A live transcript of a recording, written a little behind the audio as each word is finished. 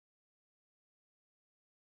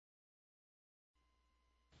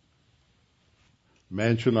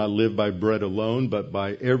Man shall not live by bread alone, but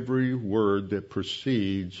by every word that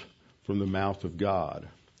proceeds from the mouth of God.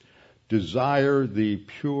 Desire the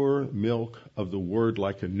pure milk of the word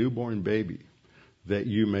like a newborn baby, that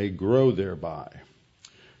you may grow thereby.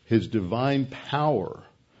 His divine power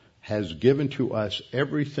has given to us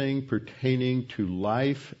everything pertaining to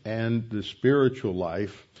life and the spiritual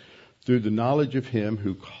life through the knowledge of Him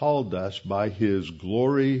who called us by His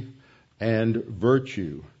glory and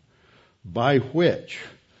virtue, by which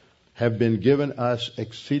have been given us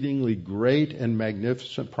exceedingly great and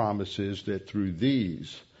magnificent promises, that through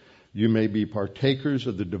these you may be partakers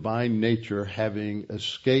of the divine nature, having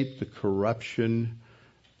escaped the corruption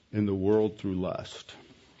in the world through lust.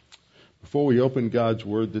 Before we open God's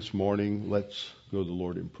Word this morning, let's go to the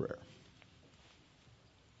Lord in prayer.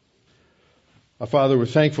 Our Father, we're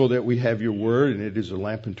thankful that we have your Word, and it is a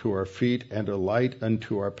lamp unto our feet and a light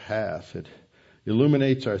unto our path. It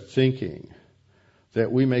illuminates our thinking,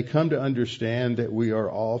 that we may come to understand that we are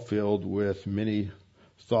all filled with many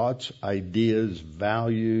thoughts, ideas,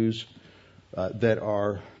 values that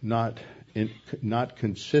are not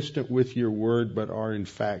consistent with your Word, but are in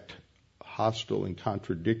fact hostile and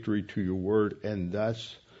contradictory to your Word, and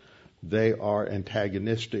thus they are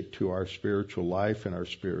antagonistic to our spiritual life and our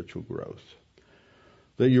spiritual growth.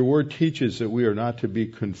 That your Word teaches that we are not to be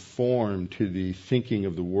conformed to the thinking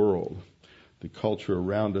of the world, the culture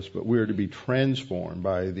around us, but we are to be transformed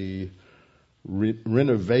by the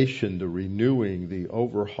renovation, the renewing, the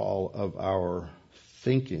overhaul of our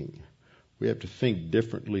thinking. We have to think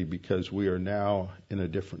differently because we are now in a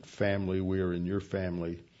different family. We are in your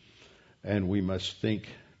family, and we must think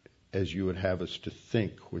as you would have us to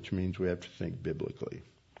think, which means we have to think biblically.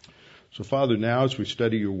 So, Father, now as we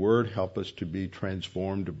study your Word, help us to be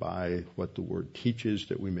transformed by what the Word teaches,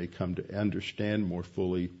 that we may come to understand more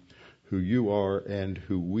fully who you are and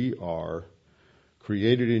who we are,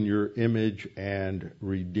 created in your image and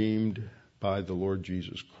redeemed by the Lord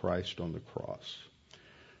Jesus Christ on the cross.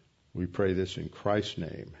 We pray this in Christ's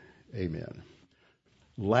name. Amen.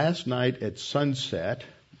 Last night at sunset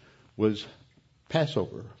was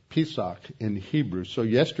Passover, Pesach in Hebrew. So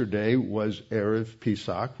yesterday was Erev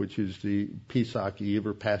Pesach, which is the Pesach Eve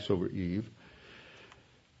or Passover Eve.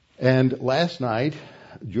 And last night,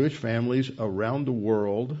 Jewish families around the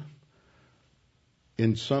world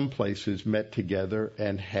in some places met together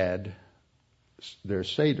and had their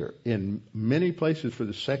Seder. In many places for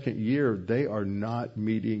the second year, they are not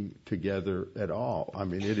meeting together at all. I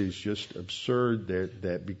mean, it is just absurd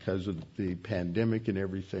that because of the pandemic and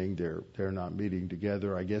everything, they're not meeting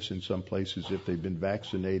together. I guess in some places, if they've been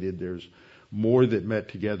vaccinated, there's more that met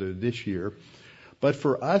together this year. But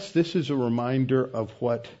for us, this is a reminder of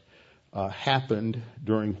what happened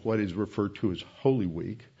during what is referred to as Holy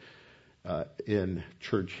Week in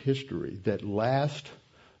church history. That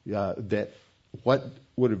what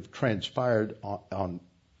would have transpired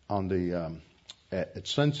at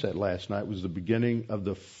sunset last night was the beginning of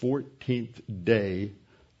the 14th day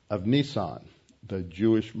of Nisan, the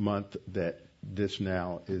Jewish month that this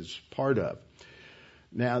now is part of.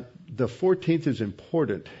 Now, the 14th is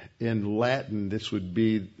important. In Latin, this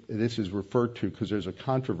is referred to, because there's a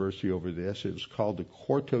controversy over this. It's called the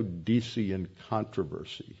Quartodecian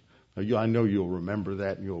controversy. Now, I know you'll remember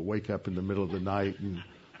that, and you'll wake up in the middle of the night and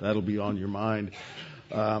that'll be on your mind.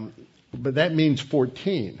 But that means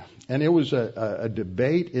 14. And it was a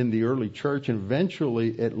debate in the early church, and eventually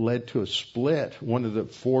it led to a split. One of the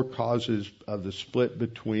four causes of the split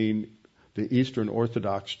between the Eastern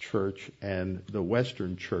Orthodox Church and the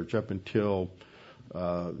Western Church. Up until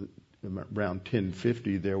around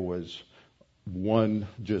 1050, there was one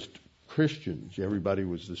just Christians. Everybody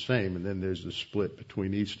was the same, and then there's the split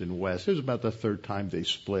between East and West. It was about the third time they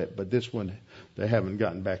split, but this one they haven't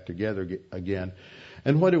gotten back together again.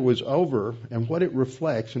 And what it was over, and what it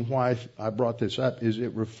reflects, and why I brought this up, is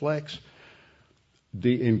it reflects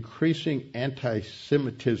the increasing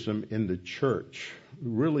anti-Semitism in the church.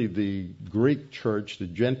 Really, the Greek church, the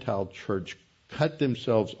Gentile church, cut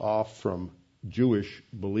themselves off from Jewish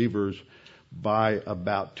believers by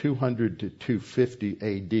about 200 to 250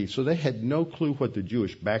 A.D. So they had no clue what the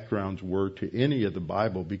Jewish backgrounds were to any of the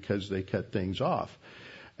Bible, because they cut things off.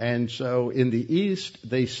 And so in the East,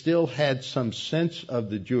 they still had some sense of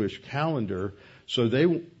the Jewish calendar, so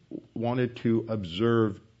they wanted to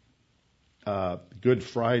observe Good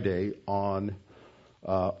Friday on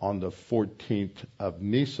the 14th of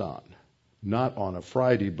Nisan, not on a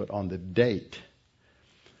Friday, but on the date.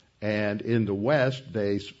 And in the West,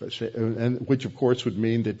 which of course would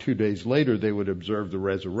mean that 2 days later they would observe the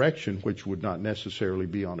resurrection, which would not necessarily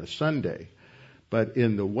be on a Sunday. But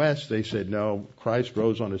in the West, they said, no, Christ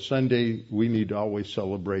rose on a Sunday. We need to always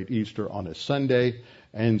celebrate Easter on a Sunday.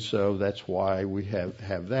 And so that's why we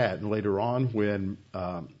have that. And later on, when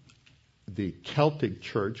the Celtic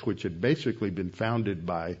Church, which had basically been founded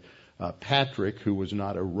by Patrick, who was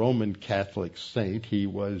not a Roman Catholic saint, he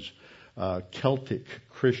was Celtic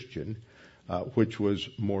Christian, which was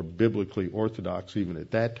more biblically orthodox even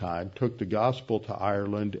at that time, took the gospel to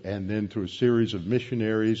Ireland, and then through a series of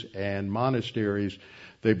missionaries and monasteries,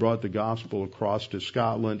 they brought the gospel across to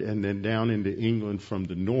Scotland and then down into England from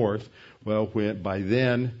the north. Well, by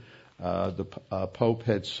then, the Pope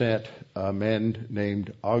had sent a man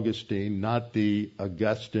named Augustine, not the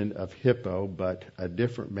Augustine of Hippo, but a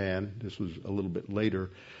different man. This was a little bit later.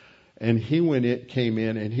 And he came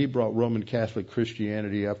in and he brought Roman Catholic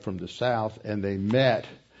Christianity up from the south, and they met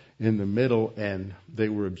in the middle, and they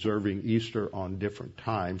were observing Easter on different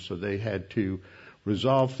times. So they had to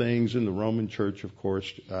resolve things, and the Roman Church, of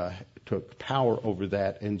course, took power over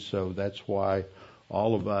that. And so that's why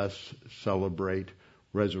all of us celebrate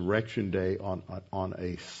Resurrection Day on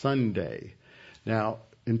a Sunday. Now,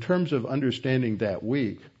 in terms of understanding that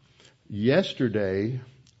week, yesterday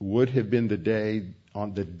would have been the day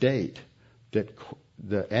on the date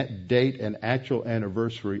and actual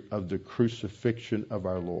anniversary of the crucifixion of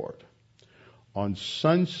our Lord. On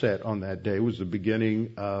sunset on that day was the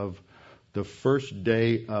beginning of the first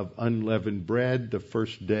day of unleavened bread, the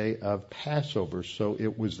first day of Passover. So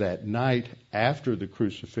it was that night after the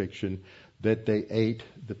crucifixion that they ate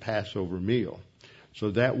the Passover meal.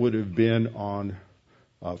 So that would have been on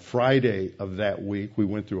Friday of that week. We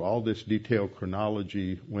went through all this detailed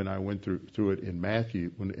chronology when I went through it in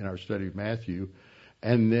Matthew, in our study of Matthew.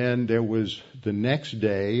 And then there was the next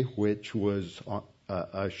day, which was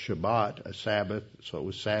a Shabbat, a Sabbath. So it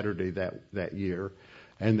was Saturday that year.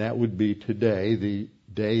 And that would be today, the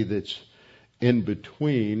day that's in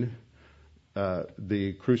between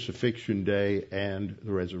the crucifixion day and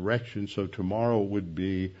the resurrection. So tomorrow would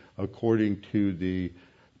be, according to the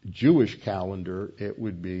Jewish calendar, it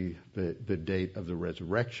would be the date of the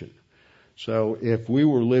resurrection. So if we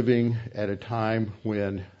were living at a time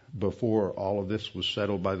when, before all of this was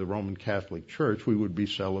settled by the Roman Catholic Church, we would be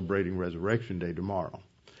celebrating Resurrection Day tomorrow.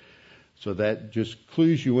 So that just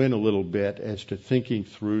clues you in a little bit as to thinking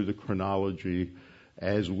through the chronology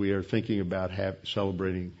as we are thinking about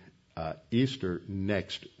celebrating Easter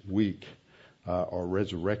next week, or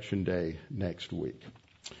Resurrection Day next week.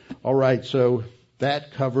 All right, so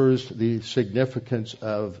that covers the significance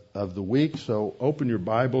of the week. So open your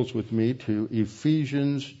Bibles with me to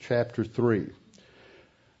Ephesians chapter 3.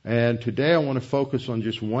 And today I want to focus on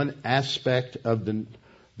just one aspect of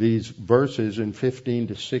these verses in 15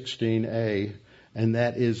 to 16a, and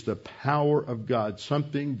that is the power of God,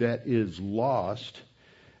 something that is lost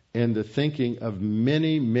in the thinking of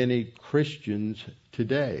many, many Christians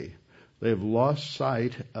today. They have lost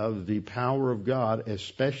sight of the power of God,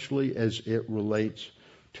 especially as it relates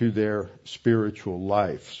to their spiritual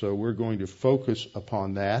life. So we're going to focus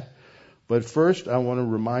upon that. But first, I want to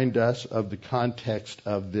remind us of the context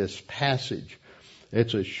of this passage.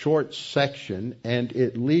 It's a short section, and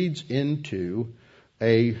it leads into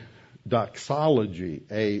a doxology,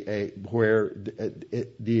 where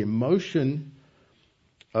the emotion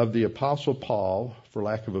of the Apostle Paul, for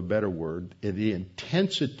lack of a better word, the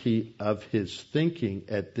intensity of his thinking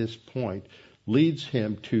at this point leads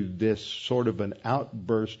him to this sort of an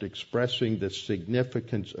outburst expressing the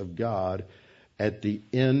significance of God at the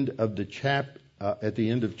end of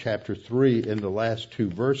chapter 3 in the last two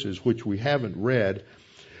verses, which we haven't read.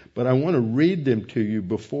 But I want to read them to you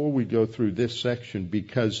before we go through this section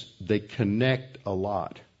because they connect a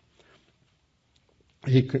lot.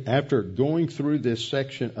 After going through this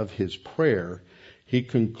section of his prayer, he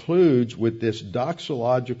concludes with this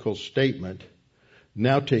doxological statement,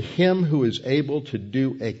 "Now to him who is able to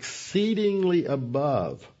do exceedingly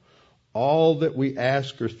above all that we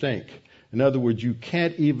ask or think." In other words, you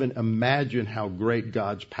can't even imagine how great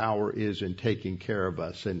God's power is in taking care of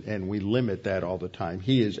us, and we limit that all the time.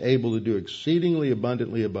 He is able to do exceedingly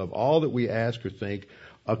abundantly above all that we ask or think,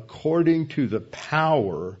 according to the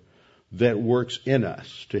power that works in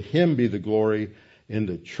us. To him be the glory in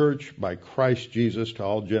the church by Christ Jesus to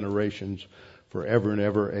all generations forever and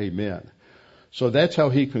ever. Amen. So that's how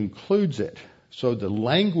he concludes it. So the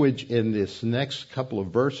language in this next couple of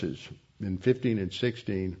verses, in 15 and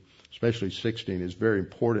 16, especially 16, is very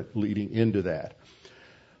important leading into that.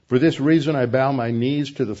 "For this reason I bow my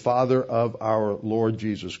knees to the Father of our Lord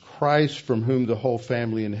Jesus Christ, from whom the whole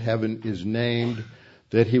family in heaven is named,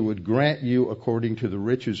 that he would grant you, according to the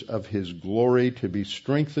riches of his glory, to be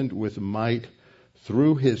strengthened with might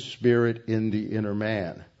through His Spirit in the inner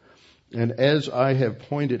man. And as I have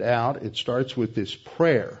pointed out, it starts with this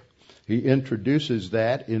prayer. He introduces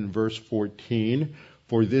that in verse 14.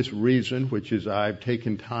 For this reason, which is I've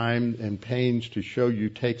taken time and pains to show you,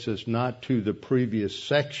 takes us not to the previous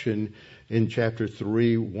section in chapter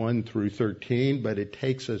 3, 1 through 13, but it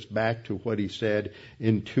takes us back to what he said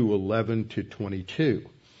in 2:11 to 22.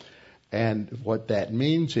 And what that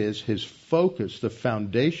means is his focus, the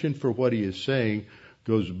foundation for what he is saying,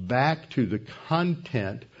 goes back to the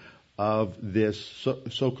content of this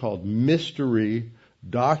so-called mystery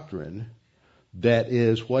doctrine that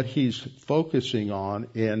is what he's focusing on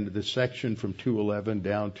in the section from 2:11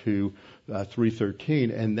 down to 3:13,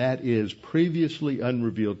 and that is previously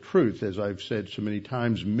unrevealed truth. As I've said so many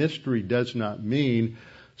times, mystery does not mean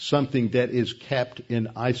something that is kept in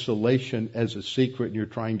isolation as a secret and you're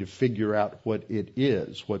trying to figure out what it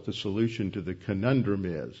is, what the solution to the conundrum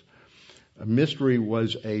is. A mystery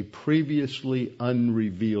was a previously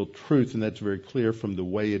unrevealed truth, and that's very clear from the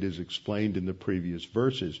way it is explained in the previous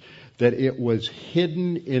verses, that it was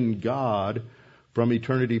hidden in God from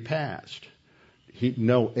eternity past.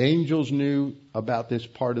 No angels knew about this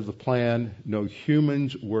part of the plan. No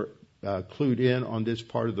humans were clued in on this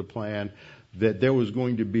part of the plan, that there was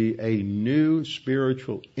going to be a new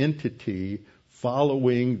spiritual entity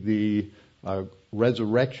following the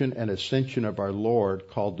resurrection and ascension of our Lord,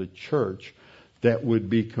 called the church, that would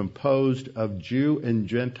be composed of Jew and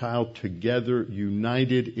Gentile together,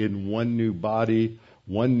 united in one new body,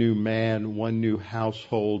 one new man, one new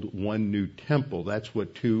household, one new temple. That's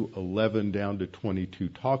what 2:11 down to 22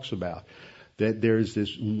 talks about. That there's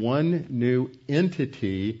this one new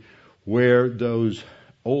entity where those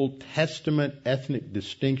Old Testament ethnic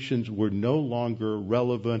distinctions were no longer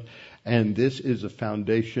relevant, and this is a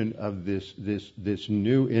foundation of this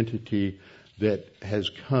new entity that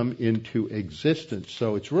has come into existence.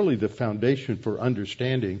 So it's really the foundation for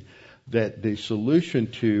understanding that the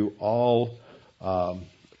solution to all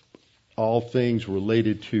things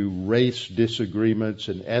related to race disagreements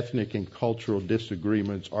and ethnic and cultural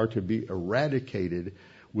disagreements are to be eradicated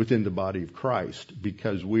within the body of Christ,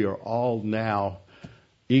 because we are all now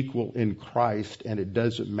equal in Christ, and it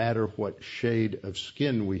doesn't matter what shade of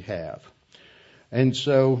skin we have. And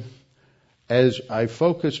so, as I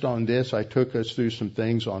focused on this, I took us through some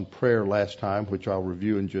things on prayer last time, which I'll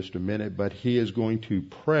review in just a minute, but he is going to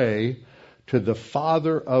pray to the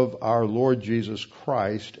Father of our Lord Jesus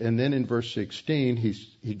Christ, and then in verse 16,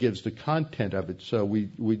 he gives the content of it. So we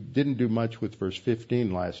didn't do much with verse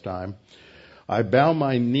 15 last time. I bow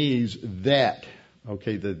my knees that...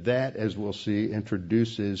 Okay, that, as we'll see,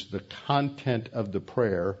 introduces the content of the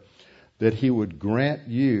prayer, that he would grant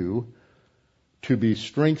you to be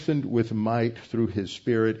strengthened with might through his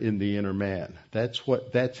Spirit in the inner man. That's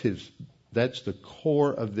the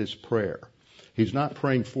core of this prayer. He's not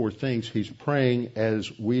praying for things. He's praying,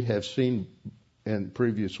 as we have seen in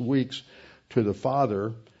previous weeks, to the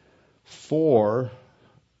Father to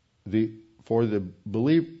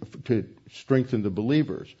strengthen the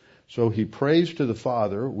believers. So he prays to the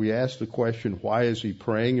Father. We ask the question, why is he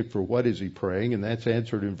praying and for what is he praying? And that's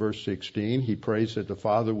answered in verse 16. He prays that the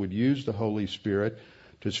Father would use the Holy Spirit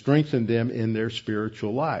to strengthen them in their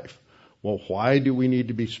spiritual life. Well, why do we need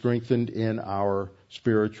to be strengthened in our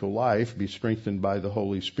spiritual life, be strengthened by the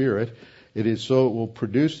Holy Spirit? It is so it will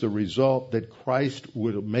produce the result that Christ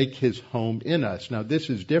will make his home in us. Now, this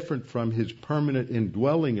is different from his permanent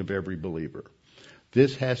indwelling of every believer.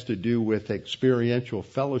 This has to do with experiential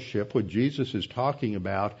fellowship, what Jesus is talking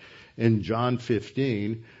about in John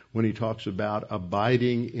 15 when he talks about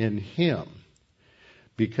abiding in him.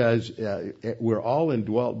 Because we're all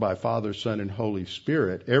indwelt by Father, Son, and Holy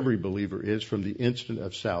Spirit. Every believer is, from the instant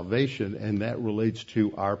of salvation, and that relates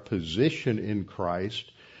to our position in Christ.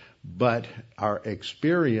 But our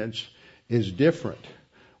experience is different.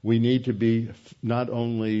 We need to be not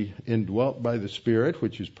only indwelt by the Spirit,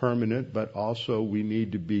 which is permanent, but also we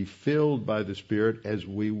need to be filled by the Spirit as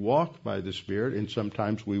we walk by the Spirit. And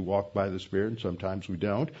sometimes we walk by the Spirit and sometimes we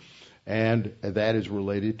don't. And that is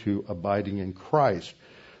related to abiding in Christ.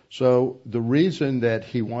 So the reason that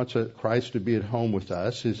he wants Christ to be at home with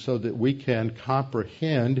us is so that we can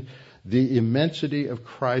comprehend the immensity of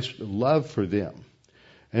Christ's love for them.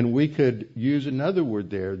 And we could use another word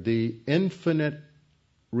there, the infinite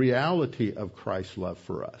reality of Christ's love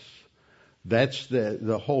for us. That's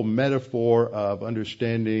the whole metaphor of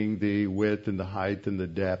understanding the width and the height and the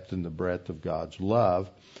depth and the breadth of God's love.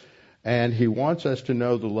 And he wants us to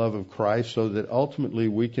know the love of Christ so that ultimately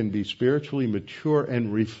we can be spiritually mature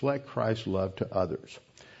and reflect Christ's love to others.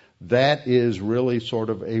 that is really sort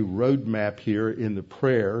of a roadmap here in the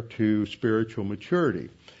prayer to spiritual maturity.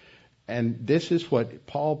 And this is what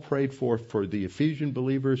Paul prayed for the Ephesian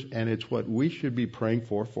believers, and it's what we should be praying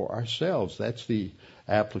for ourselves. That's the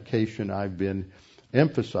application I've been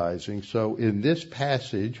emphasizing. So in this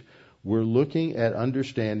passage, we're looking at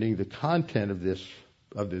understanding the content of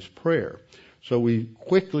this prayer. So we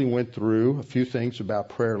quickly went through a few things about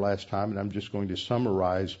prayer last time, and I'm just going to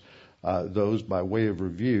summarize those by way of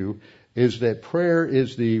review. Is that prayer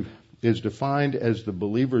is defined as the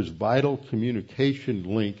believer's vital communication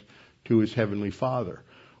link to his Heavenly Father.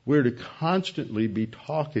 We're to constantly be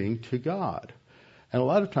talking to God. And a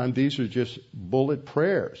lot of times these are just bullet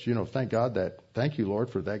prayers. Thank you, Lord,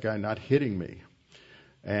 for that guy not hitting me.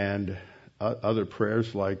 And other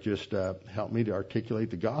prayers like just help me to articulate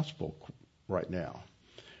the gospel right now.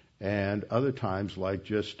 And other times like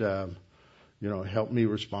just, help me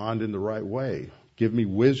respond in the right way. Give me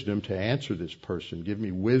wisdom to answer this person. Give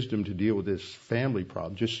me wisdom to deal with this family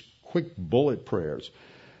problem. Just quick bullet prayers.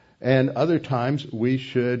 And other times we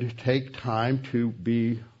should take time to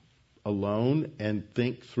be alone and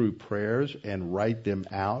think through prayers and write them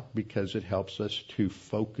out, because it helps us to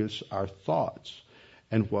focus our thoughts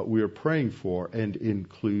and what we are praying for and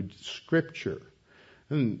include Scripture.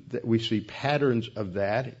 And we see patterns of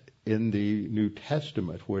that in the New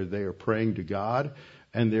Testament where they are praying to God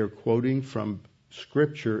and they're quoting from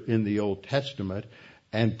Scripture in the Old Testament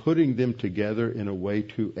and putting them together in a way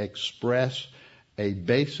to express a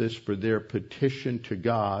basis for their petition to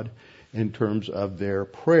God in terms of their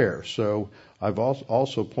prayer. So I've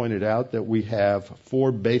also pointed out that we have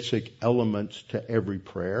 4 basic elements to every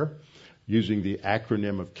prayer using the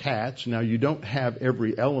acronym of CATS. Now, you don't have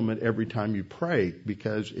every element every time you pray,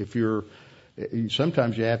 because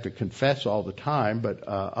sometimes you have to confess all the time, but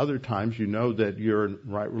other times you know that you're in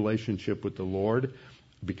right relationship with the Lord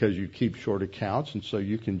because you keep short accounts, and so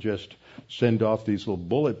you can just send off these little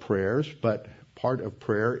bullet prayers. But part of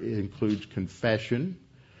prayer includes confession,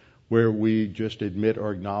 where we just admit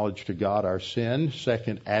or acknowledge to God our sin.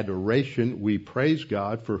 Second, adoration. We praise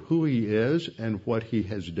God for who He is and what He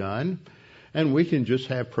has done. And we can just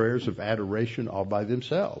have prayers of adoration all by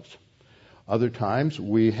themselves. Other times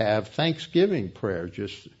we have thanksgiving prayer.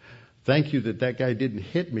 Just thank you that guy didn't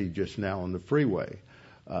hit me just now on the freeway.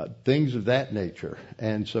 Things of that nature.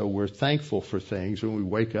 And so we're thankful for things. When we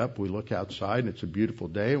wake up, we look outside and it's a beautiful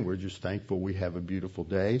day, and we're just thankful we have a beautiful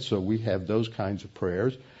day. So we have those kinds of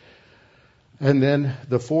prayers. And then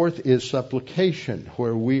the fourth is supplication,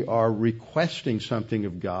 where we are requesting something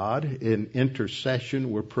of God. In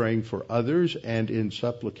intercession, we're praying for others, and in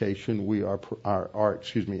supplication,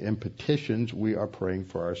 in petitions, we are praying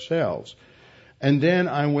for ourselves. And then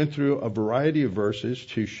I went through a variety of verses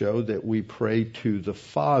to show that we pray to the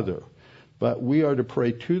Father. But we are to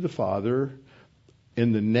pray to the Father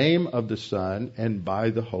in the name of the Son and by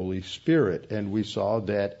the Holy Spirit. And we saw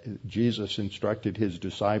that Jesus instructed His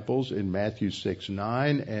disciples in Matthew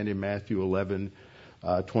 6:9 and in Matthew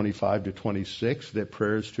 11:25 to 26 that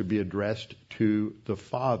prayers to be addressed to the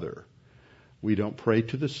Father. We don't pray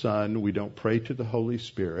to the Son. We don't pray to the Holy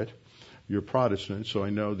Spirit. You're Protestant, so I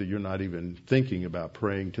know that you're not even thinking about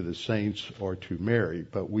praying to the saints or to Mary,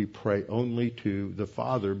 but we pray only to the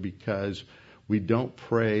Father, because we don't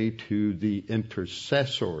pray to the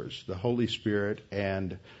intercessors. The Holy Spirit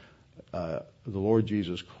and the Lord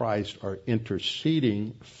Jesus Christ are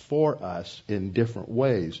interceding for us in different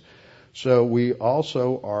ways. So we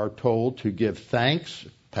also are told to give thanks.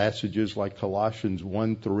 Passages like Colossians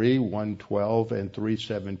 1:3, 1:12, and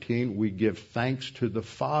 3:17, we give thanks to the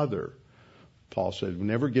Father. Paul said, we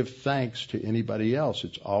never give thanks to anybody else.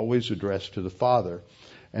 It's always addressed to the Father.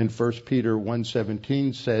 And 1 Peter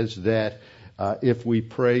 1:17 says that if we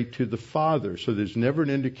pray to the Father. So there's never an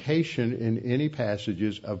indication in any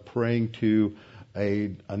passages of praying to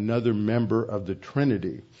another member of the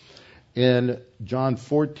Trinity. In John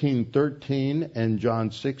 14:13 and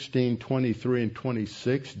John 16:23 and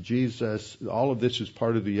 26, Jesus, all of this is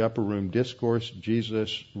part of the upper room discourse.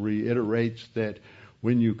 Jesus reiterates that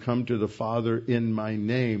when you come to the Father in my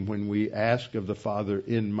name, when we ask of the Father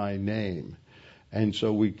in my name. And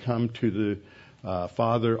so we come to the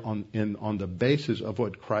Father on the basis of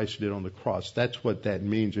what Christ did on the cross. That's what that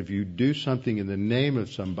means. If you do something in the name of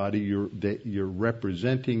somebody, you're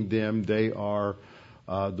representing them. They are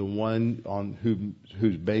the one on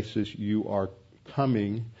whose basis you are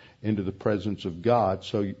coming into the presence of God.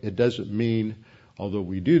 So it doesn't mean, although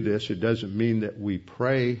we do this, it doesn't mean that we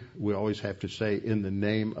pray. We always have to say in the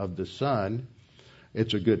name of the Son.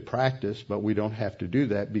 It's a good practice, but we don't have to do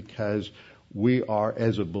that, because we are,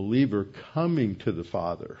 as a believer, coming to the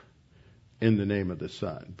Father in the name of the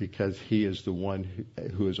Son, because he is the one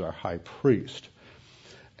who is our high priest.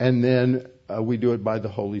 And then we do it by the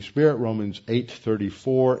Holy Spirit, Romans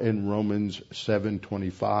 8:34 and Romans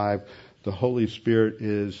 7:25. The Holy Spirit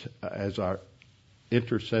is, as our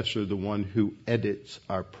intercessor, the one who edits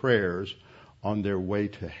our prayers on their way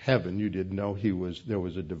to heaven. You didn't know there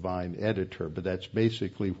was a divine editor, but that's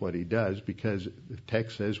basically what he does, because the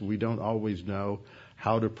text says we don't always know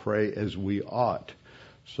how to pray as we ought.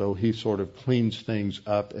 So he sort of cleans things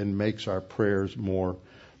up and makes our prayers more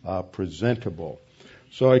presentable.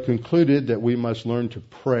 So I concluded that we must learn to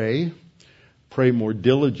pray more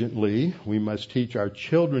diligently. We must teach our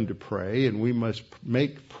children to pray, and we must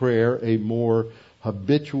make prayer a more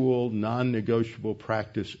habitual, non-negotiable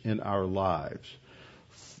practice in our lives.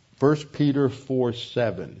 1 Peter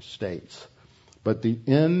 4:7 states, "But the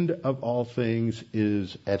end of all things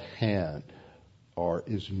is at hand," or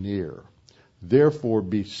is near. "Therefore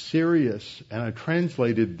be serious," and I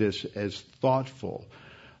translated this as thoughtful.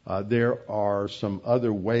 There are some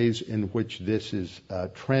other ways in which this is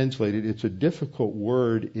translated. It's a difficult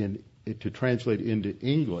word to translate into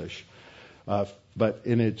English, but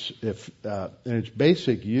in its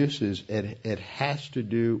basic uses, it has to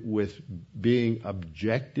do with being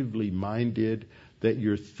objectively minded, that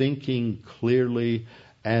you're thinking clearly,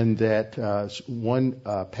 and that one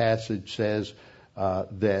passage says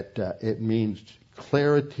that it means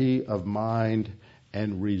clarity of mind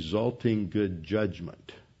and resulting good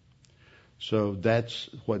judgment. So that's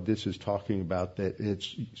what this is talking about, that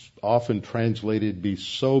it's often translated be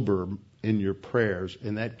sober in your prayers,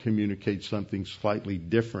 and that communicates something slightly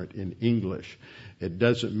different in English. It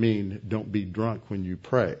doesn't mean don't be drunk when you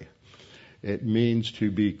pray. It means to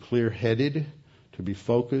be clear-headed, to be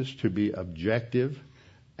focused, to be objective,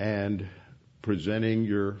 and presenting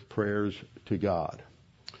your prayers to God.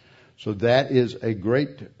 So that is a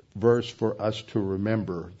great verse for us to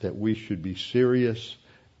remember, that we should be serious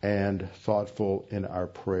and thoughtful in our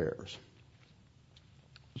prayers.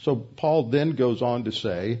 So Paul then goes on to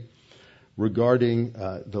say, regarding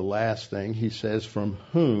the last thing, he says, "From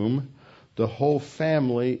whom the whole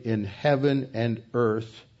family in heaven and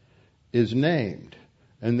earth is named."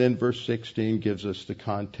 And then verse 16 gives us the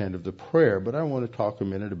content of the prayer. But I want to talk a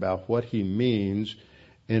minute about what he means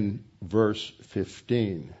in verse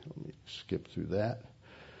 15. Let me skip through that.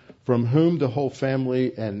 "From whom the whole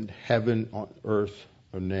family and heaven on earth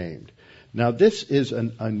are named." Now this is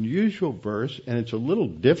an unusual verse, and it's a little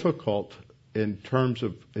difficult in terms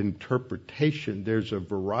of interpretation. There's a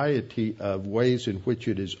variety of ways in which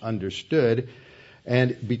it is understood,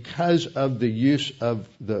 and because of the use of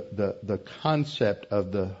the concept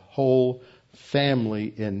of the whole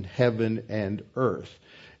family in heaven and earth,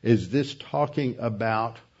 is this talking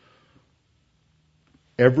about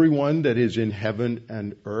everyone that is in heaven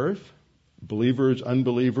and earth? Believers,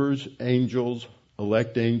 unbelievers, angels,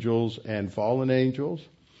 elect angels, and fallen angels?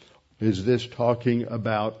 Is this talking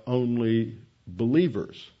about only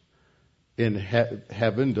believers in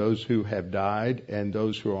heaven, those who have died and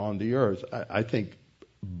those who are on the earth? I think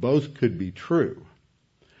both could be true,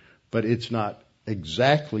 but it's not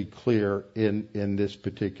exactly clear in this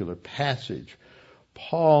particular passage.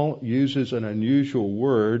 Paul uses an unusual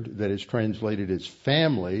word that is translated as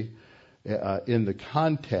family in the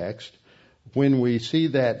context. When we see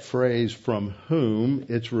that phrase, "from whom,"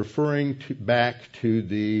 it's referring back to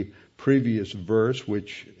the previous verse,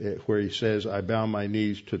 where he says, "I bow my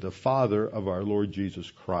knees to the Father of our Lord Jesus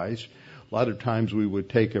Christ." A lot of times we would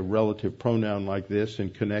take a relative pronoun like this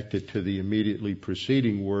and connect it to the immediately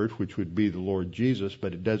preceding word, which would be the Lord Jesus,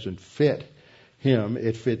 but it doesn't fit him.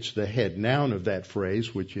 It fits the head noun of that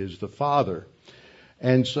phrase, which is the Father.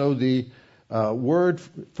 And so the word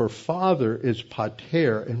for father is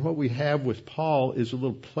pater, and what we have with Paul is a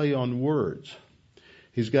little play on words.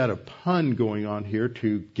 He's got a pun going on here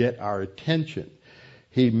to get our attention.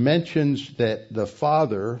 He mentions that the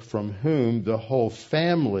Father, from whom the whole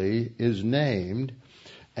family is named,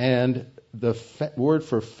 and the word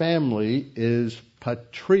for family is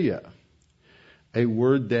patria, a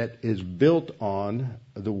word that is built on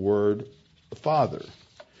the word father.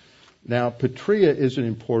 Now, patria is an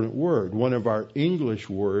important word. One of our English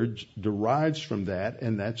words derives from that,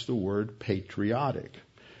 and that's the word patriotic.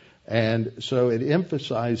 And so it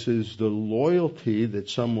emphasizes the loyalty that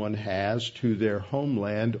someone has to their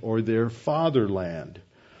homeland or their fatherland.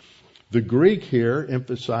 The Greek here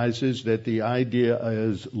emphasizes that the idea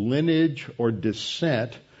is lineage or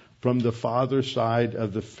descent from the father side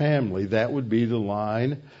of the family. That would be the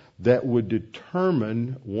line that would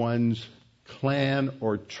determine one's clan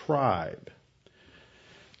or tribe.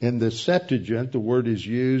 In the Septuagint, the word is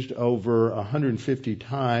used over 150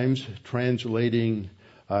 times, translating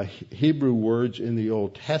Hebrew words in the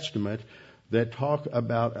Old Testament that talk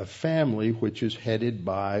about a family which is headed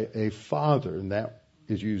by a father. And that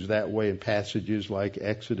is used that way in passages like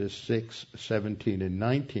Exodus 6, 17, and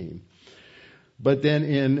 19. But then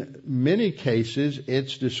in many cases,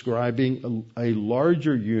 it's describing a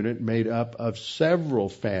larger unit made up of several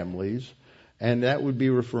families, and that would be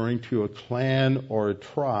referring to a clan or a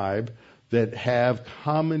tribe that have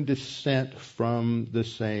common descent from the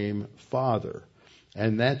same father.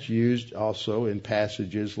 And that's used also in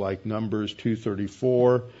passages like Numbers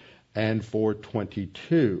 2:34 and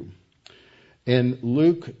 4:22. In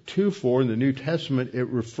Luke 2:4 in the New Testament, it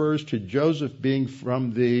refers to Joseph being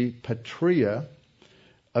from the patria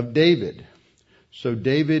of David. So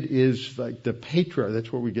David is like the patriarch.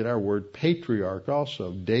 That's where we get our word patriarch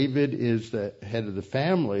also. David is the head of the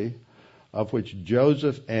family of which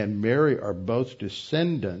Joseph and Mary are both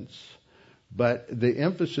descendants. But the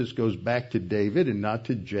emphasis goes back to David and not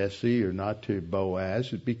to Jesse or not to Boaz,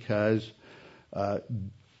 because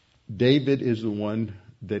David is the one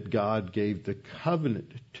that God gave the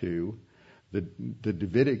covenant to, the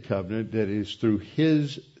Davidic covenant, that is through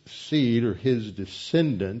his seed or his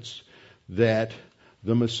descendants that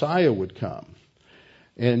the Messiah would come.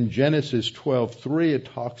 In Genesis 12:3, it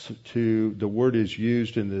talks to, the word is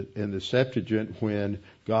used in the Septuagint when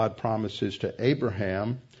God promises to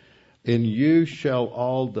Abraham, "In you shall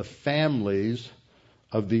all the families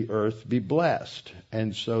of the earth be blessed."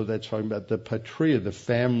 And so that's talking about the patria, the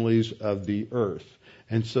families of the earth.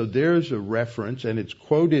 And so there's a reference, and it's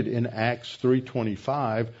quoted in Acts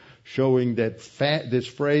 3:25, showing that this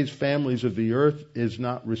phrase, families of the earth, is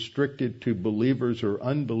not restricted to believers or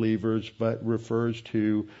unbelievers, but refers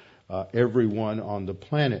to everyone on the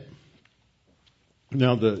planet.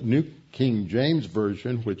 Now, the New King James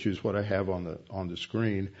Version, which is what I have on the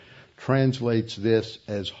screen, translates this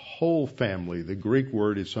as whole family. The Greek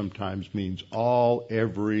word sometimes means all,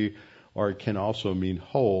 every, or it can also mean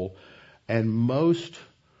whole. And most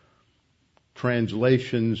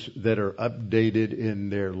translations that are updated in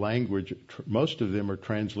their language, most of them are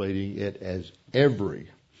translating it as every.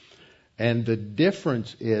 And the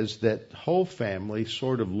difference is that whole family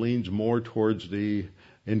sort of leans more towards the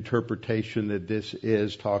interpretation that this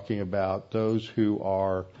is talking about those who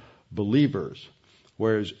are believers,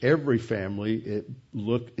 whereas every family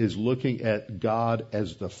is looking at God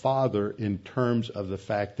as the Father in terms of the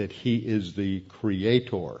fact that He is the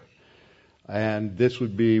Creator. And this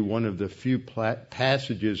would be one of the few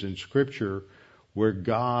passages in Scripture where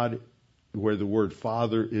the word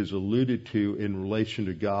Father is alluded to in relation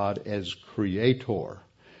to God as Creator.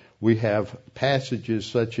 We have passages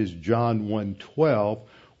such as John 1:12,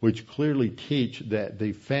 which clearly teach that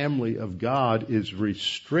the family of God is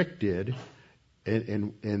restricted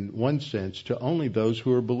in one sense to only those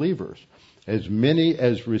who are believers. As many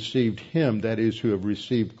as received Him, that is, who have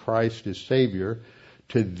received Christ as Savior,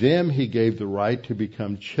 to them He gave the right to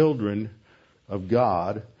become children of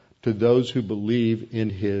God, to those who believe in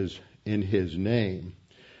His name.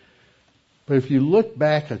 But if you look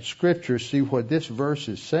back at Scripture, see what this verse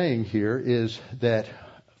is saying here is that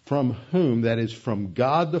from whom, that is from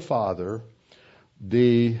God the Father,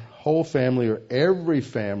 the whole family or every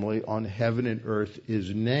family on heaven and earth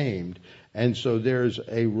is named. And so there's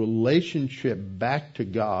a relationship back to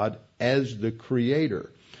God as the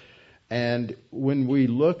Creator. And when we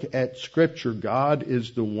look at Scripture, God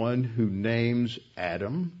is the one who names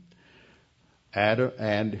Adam,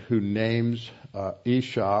 and who names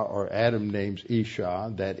Isha, or Adam names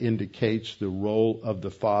Isha. That indicates the role of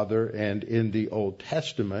the father. And in the Old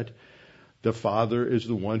Testament, the father is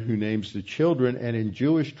the one who names the children. And in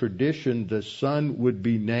Jewish tradition, the son would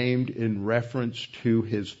be named in reference to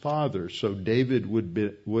his father. So David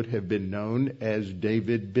would have been known as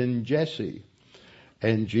David ben Jesse.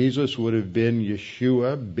 And Jesus would have been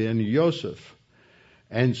Yeshua ben Yosef.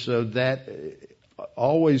 And so that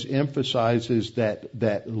always emphasizes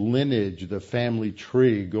that lineage, the family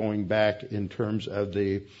tree, going back in terms of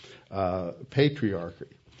the patriarchy.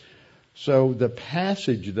 So the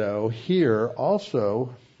passage, though, here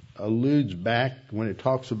also alludes back when it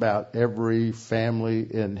talks about every family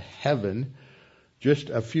in heaven.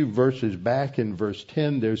 Just a few verses back in verse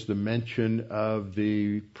 10, there's the mention of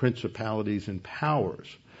the principalities and powers.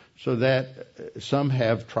 So that some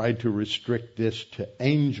have tried to restrict this to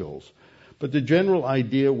angels. But the general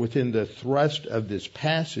idea within the thrust of this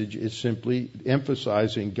passage is simply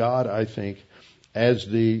emphasizing God, I think, as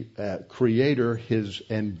the Creator,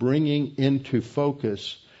 and bringing into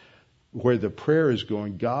focus where the prayer is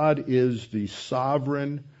going. God is the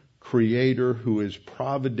sovereign creator who is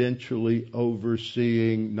providentially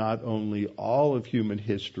overseeing not only all of human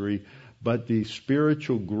history, but the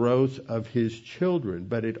spiritual growth of his children.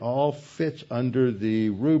 But it all fits under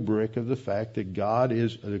the rubric of the fact that God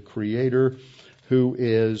is the creator who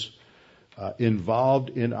is involved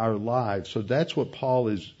in our lives. So that's what Paul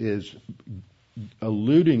is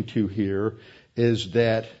alluding to here, is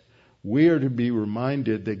that we are to be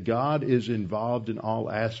reminded that God is involved in all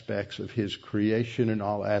aspects of his creation and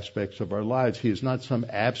all aspects of our lives. He is not some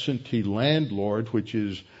absentee landlord, which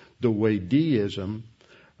is the way deism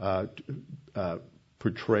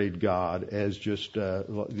portrayed God as just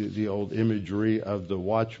the old imagery of the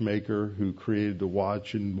watchmaker who created the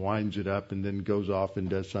watch and winds it up and then goes off and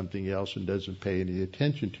does something else and doesn't pay any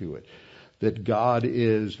attention to it. That God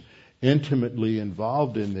is intimately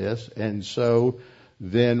involved in this, and so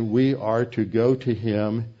then we are to go to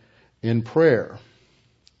him in prayer.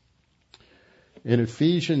 In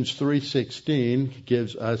Ephesians 3:16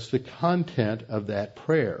 gives us the content of that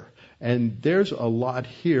prayer. And there's a lot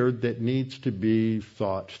here that needs to be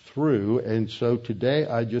thought through. And so today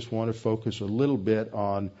I just want to focus a little bit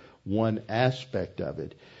on one aspect of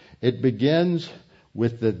it. It begins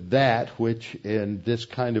with the that, which in this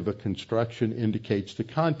kind of a construction indicates the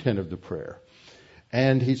content of the prayer.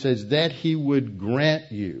 And he says that he would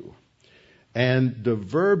grant you. And the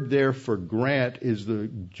verb there for grant is the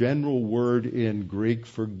general word in Greek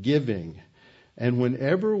for giving. And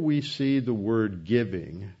whenever we see the word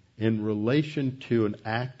giving in relation to an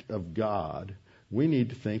act of God, we need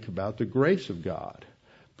to think about the grace of God.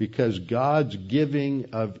 Because God's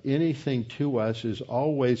giving of anything to us is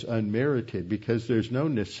always unmerited, because there's no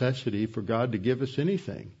necessity for God to give us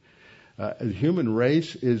anything. The human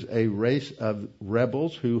race is a race of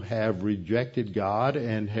rebels who have rejected God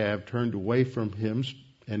and have turned away from him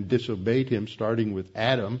and disobeyed him, starting with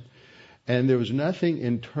Adam. And there was nothing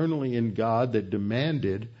internally in God that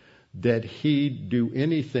demanded that he do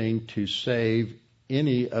anything to save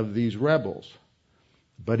any of these rebels.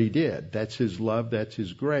 But he did. That's his love. That's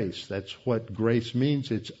his grace. That's what grace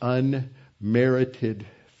means. It's unmerited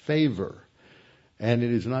favor. And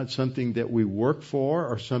it is not something that we work for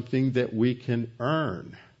or something that we can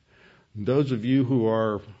earn. Those of you who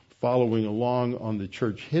are following along on the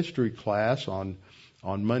church history class on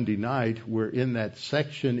Monday night, we're in that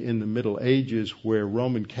section in the Middle Ages where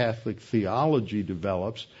Roman Catholic theology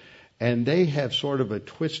develops. And they have sort of a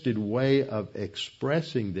twisted way of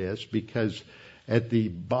expressing this, because at the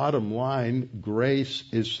bottom line, grace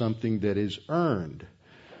is something that is earned.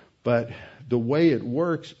 But the way it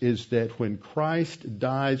works is that when Christ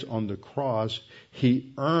dies on the cross,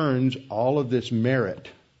 he earns all of this merit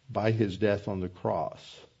by his death on the cross.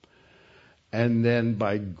 And then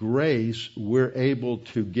by grace, we're able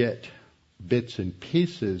to get bits and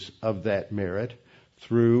pieces of that merit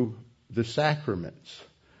through the sacraments.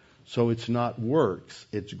 So it's not works,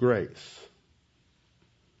 it's grace.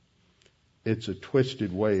 It's a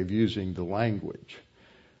twisted way of using the language.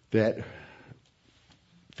 That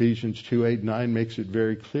Ephesians 2:8-9 makes it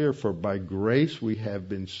very clear, for by grace we have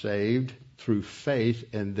been saved through faith,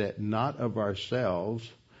 and that not of ourselves,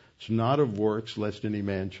 it's not of works, lest any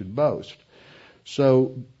man should boast.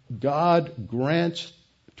 So God grants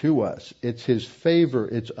to us. It's his favor.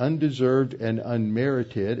 It's undeserved and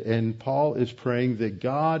unmerited. And Paul is praying that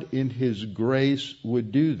God in his grace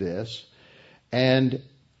would do this. And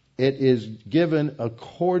it is given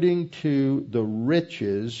according to the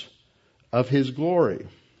riches of his glory.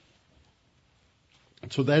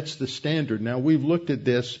 So that's the standard. Now, we've looked at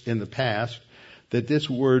this in the past, that this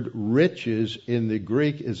word riches in the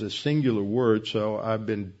Greek is a singular word. So I've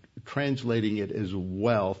been translating it as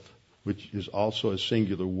wealth, which is also a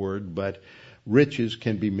singular word, but riches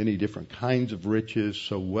can be many different kinds of riches.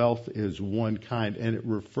 So wealth is one kind, and it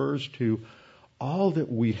refers to all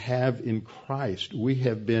that we have in Christ. We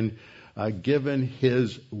have been given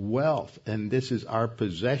his wealth, and this is our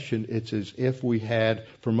possession. It's as if we had,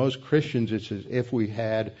 for most Christians, it's as if we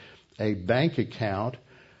had a bank account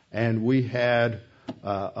and we had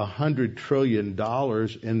 $100 trillion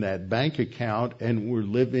in that bank account, and we're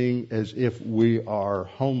living as if we are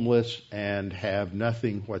homeless and have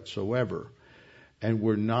nothing whatsoever. And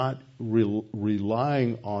we're not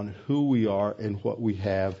relying on who we are and what we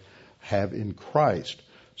have in Christ.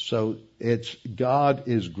 So it's God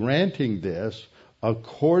is granting this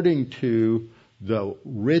according to the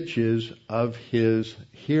riches of his,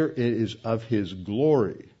 here it is, of his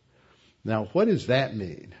glory. Now, what does that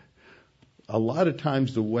mean? A lot of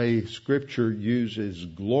times the way Scripture uses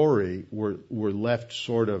glory, we're left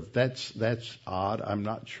sort of, that's odd. I'm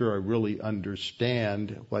not sure I really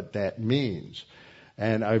understand what that means.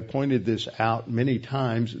 And I've pointed this out many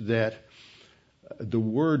times that the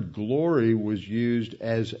word glory was used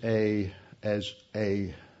as a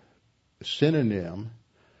synonym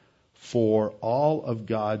for all of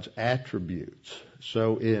God's attributes.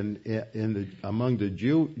 So among the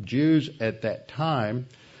Jews at that time,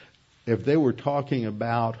 if they were talking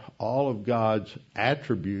about all of God's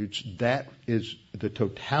attributes, that is the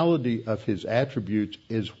totality of his attributes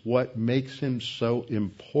is what makes him so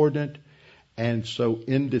important and so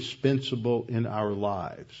indispensable in our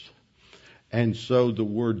lives. And so the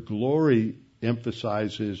word glory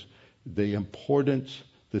emphasizes the importance,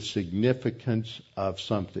 the significance of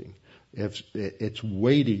something. It's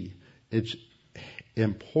weighty, it's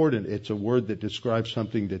important. It's a word that describes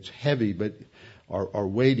something that's heavy, but or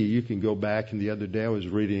weighty. You can go back, and the other day I was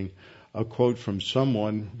reading a quote from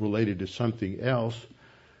someone related to something else,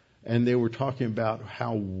 and they were talking about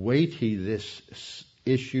how weighty this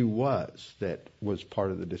issue was that was part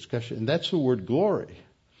of the discussion. And that's the word glory.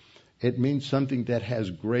 It means something that has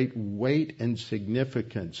great weight and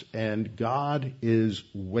significance, and God is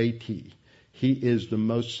weighty. He is the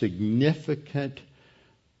most significant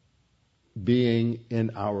being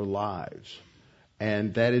in our lives.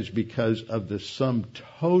 And that is because of the sum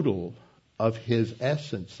total of his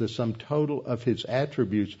essence, the sum total of his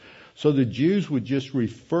attributes. So the Jews would just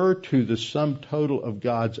refer to the sum total of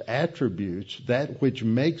God's attributes. That which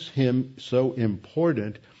makes him so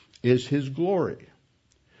important is his glory.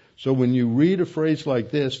 So when you read a phrase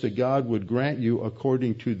like this, that God would grant you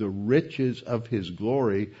according to the riches of his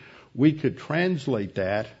glory, we could translate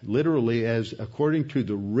that literally as according to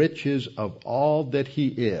the riches of all that he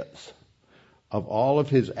is, of all of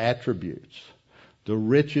his attributes, the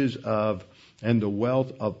riches of and the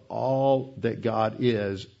wealth of all that God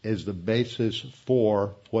is the basis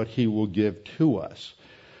for what he will give to us.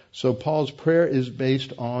 So Paul's prayer is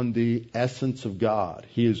based on the essence of God.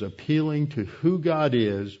 He is appealing to who God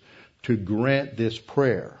is to grant this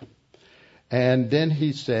prayer. And then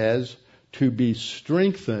he says, to be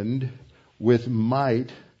strengthened with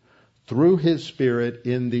might through his Spirit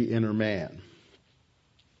in the inner man.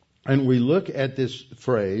 And we look at this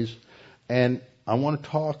phrase, and I want to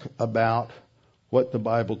talk about what the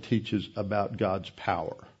Bible teaches about God's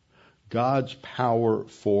power. God's power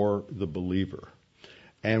for the believer.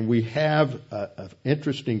 And we have an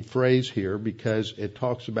interesting phrase here because it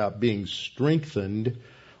talks about being strengthened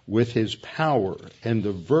with his power. And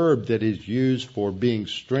the verb that is used for being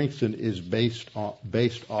strengthened is based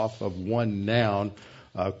off of one noun,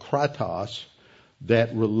 kratos,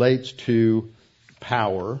 that relates to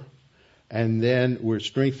power. And then we're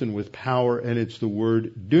strengthened with power, and it's the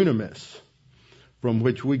word dunamis, from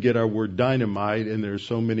which we get our word dynamite. And there are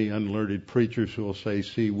so many unlearned preachers who will say,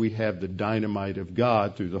 see, we have the dynamite of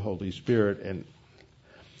God through the Holy Spirit, and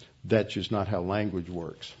that's just not how language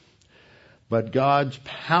works. But God's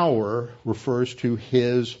power refers to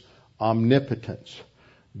his omnipotence.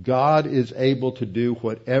 God is able to do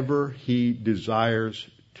whatever he desires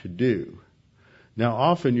to do. Now,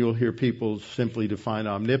 often you'll hear people simply define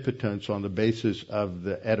omnipotence on the basis of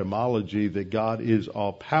the etymology that God is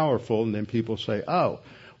all-powerful, and then people say, oh,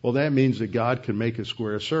 well, that means that God can make a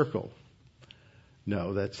square circle.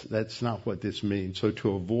 No, that's not what this means. So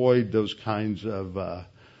to avoid those kinds of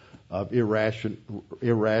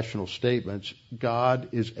irrational statements, God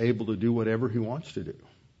is able to do whatever he wants to do.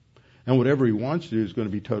 And whatever he wants to do is going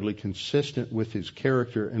to be totally consistent with his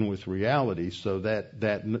character and with reality. So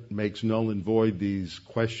that makes null and void these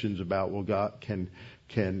questions about, well, God can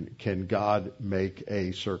God make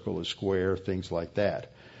a circle a square, things like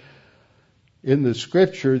that. In the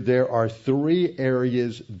scripture, there are three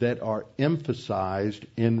areas that are emphasized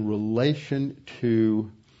in relation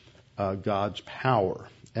to God's power.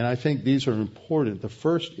 And I think these are important. The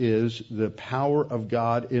first is the power of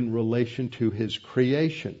God in relation to his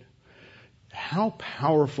creation. How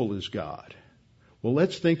powerful is God? Well,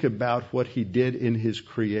 let's think about what he did in his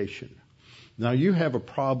creation. Now, you have a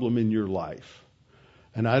problem in your life.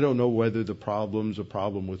 And I don't know whether the problem's a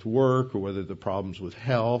problem with work, or whether the problem's with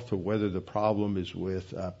health, or whether the problem is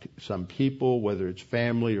with some people, whether it's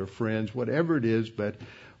family or friends, whatever it is, but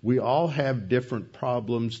we all have different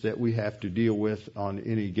problems that we have to deal with on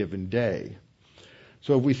any given day.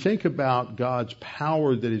 So if we think about God's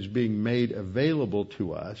power that is being made available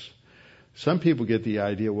to us, some people get the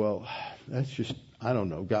idea, well, that's just, I don't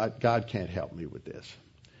know, God can't help me with this.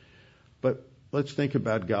 But let's think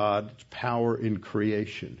about God's power in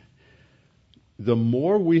creation. The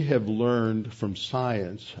more we have learned from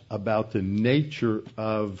science about the nature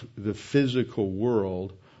of the physical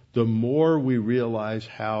world, the more we realize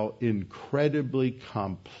how incredibly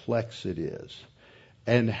complex it is.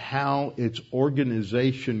 and how its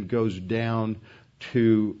organization goes down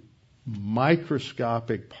to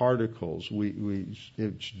microscopic particles.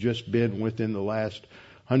 It's just been within the last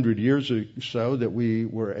 100 years or so that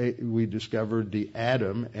we discovered the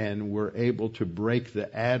atom, and were able to break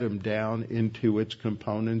the atom down into its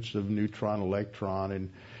components of neutron, electron,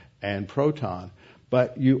 and proton.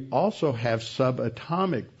 But you also have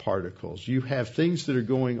subatomic particles. You have things that are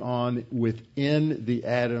going on within the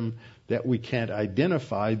atom that we can't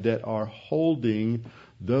identify that are holding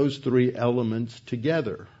those three elements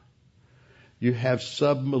together. You have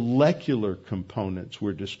submolecular components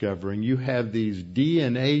we're discovering. You have these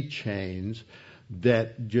DNA chains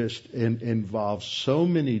that just involve so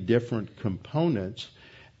many different components,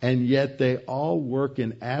 and yet they all work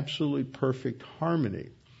in absolutely perfect harmony.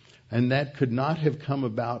 And that could not have come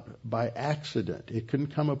about by accident. It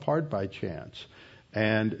couldn't come apart by chance.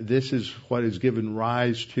 And this is what has given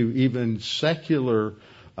rise to even secular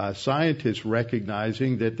scientists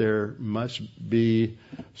recognizing that there must be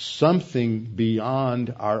something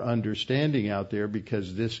beyond our understanding out there,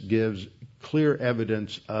 because this gives clear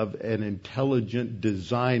evidence of an intelligent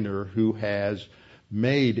designer who has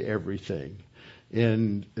made everything.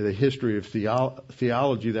 In the history of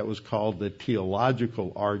theology, that was called the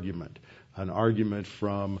teleological argument, an argument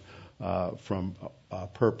from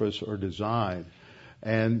purpose or design.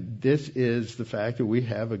 And this is the fact that we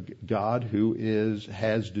have a God who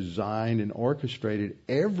has designed and orchestrated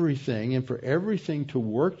everything, and for everything to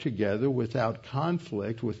work together without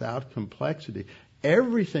conflict, without complexity.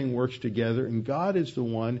 Everything works together, and God is the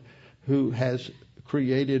one who has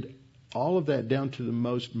created all of that down to the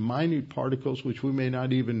most minute particles, which we may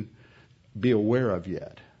not even be aware of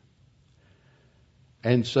yet.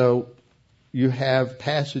 And so you have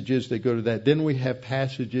passages that go to that. Then we have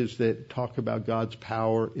passages that talk about God's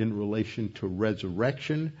power in relation to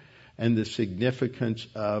resurrection and the significance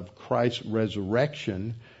of Christ's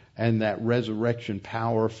resurrection and that resurrection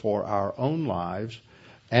power for our own lives.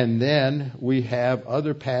 And then we have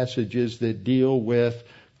other passages that deal with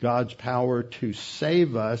God's power to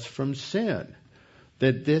save us from sin.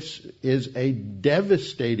 That this is a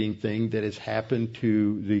devastating thing that has happened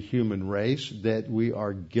to the human race, that we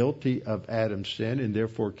are guilty of Adam's sin and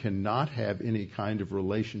therefore cannot have any kind of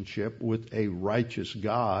relationship with a righteous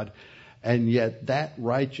God. And yet that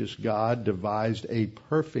righteous God devised a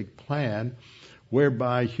perfect plan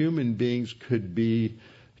whereby human beings could be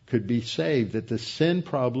saved, that the sin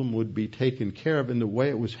problem would be taken care of. And the way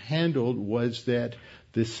it was handled was that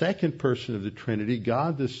the second person of the Trinity,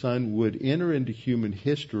 God the Son, would enter into human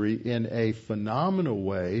history in a phenomenal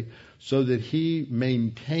way so that he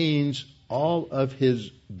maintains all of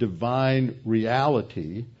his divine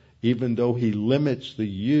reality, even though he limits the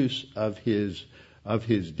use of his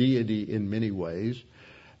deity in many ways.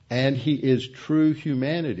 And he is true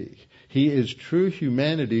humanity. He is true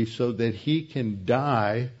humanity so that he can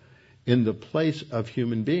die in the place of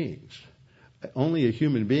human beings. Only a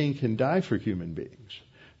human being can die for human beings.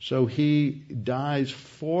 So he dies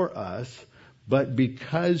for us, but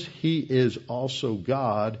because he is also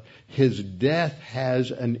God, his death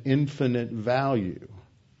has an infinite value.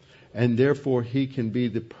 And therefore he can be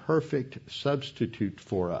the perfect substitute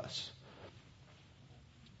for us.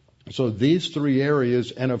 So these three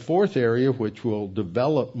areas, and a fourth area, which will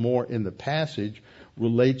develop more in the passage,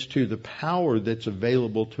 relates to the power that's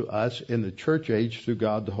available to us in the church age through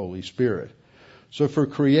God the Holy Spirit. So for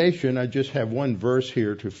creation, I just have one verse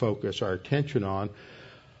here to focus our attention on.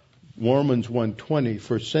 Romans 1:20,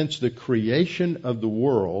 for since the creation of the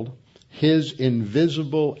world, his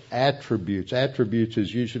invisible attributes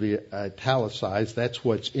is usually italicized, that's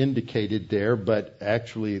what's indicated there, but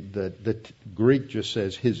actually the Greek just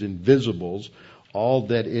says his invisibles, all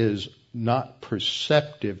that is not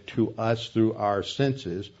perceptive to us through our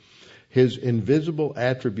senses. His invisible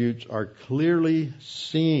attributes are clearly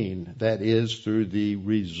seen, that is, through the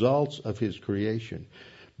results of his creation,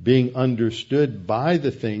 being understood by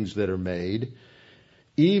the things that are made,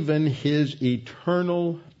 even his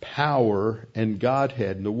eternal power and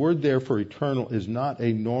Godhead. And the word there for eternal is not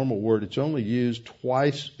a normal word. It's only used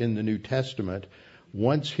twice in the New Testament,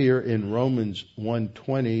 once here in Romans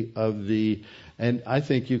 1:20 and I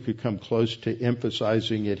think you could come close to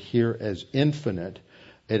emphasizing it here as infinite.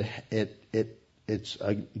 It's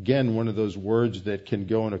again one of those words that can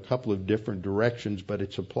go in a couple of different directions, but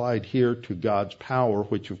it's applied here to God's power,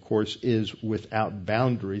 which of course is without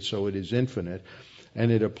boundary, so it is infinite.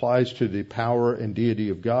 And it applies to the power and deity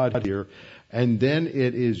of God here. And then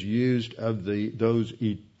it is used of those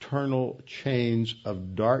eternal chains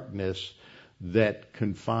of darkness that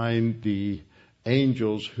confine the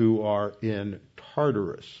angels who are in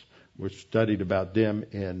Tartarus, We studied about them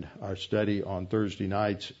in our study on Thursday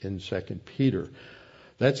nights in 2 Peter.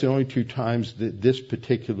 That's the only two times that this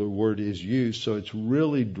particular word is used, so it's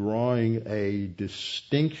really drawing a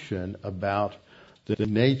distinction about the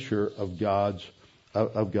nature of God's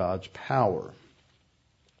power.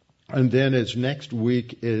 And then as next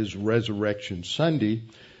week is Resurrection Sunday,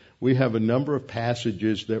 we have a number of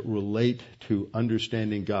passages that relate to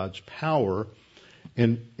understanding God's power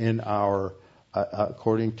in our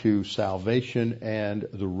according to salvation and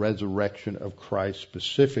the resurrection of Christ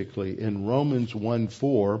specifically. In Romans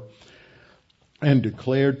 1:4, and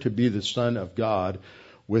declared to be the Son of God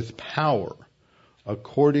with power,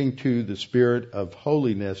 according to the Spirit of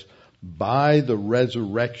holiness, by the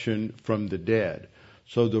resurrection from the dead.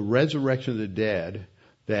 So the resurrection of the dead,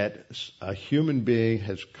 that a human being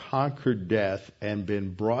has conquered death and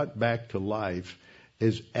been brought back to life,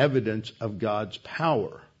 is evidence of God's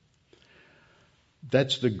power.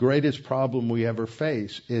 That's the greatest problem we ever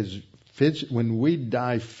face, is when we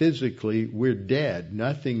die physically, we're dead.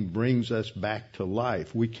 Nothing brings us back to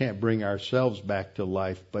life. We can't bring ourselves back to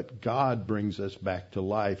life, but God brings us back to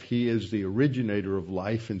life. He is the originator of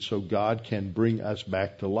life, and so God can bring us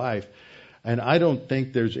back to life. And I don't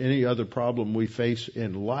think there's any other problem we face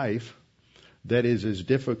in life that is as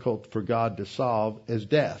difficult for God to solve as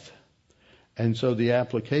death. And so the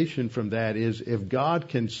application from that is, if God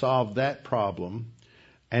can solve that problem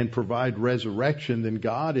and provide resurrection, then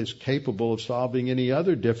God is capable of solving any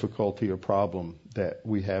other difficulty or problem that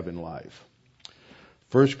we have in life.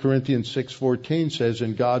 1 Corinthians 6:14 says,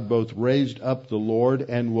 and God both raised up the Lord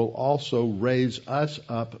and will also raise us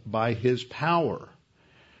up by His power.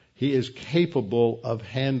 He is capable of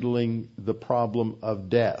handling the problem of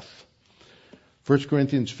death. 1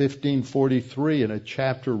 Corinthians 15:43, in a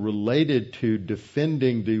chapter related to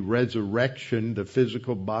defending the resurrection, the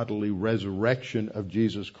physical bodily resurrection of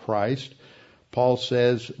Jesus Christ, Paul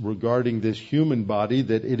says regarding this human body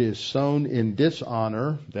that it is sown in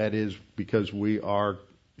dishonor, that is because we are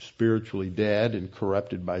spiritually dead and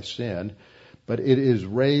corrupted by sin, but it is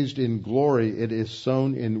raised in glory. It is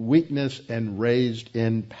sown in weakness and raised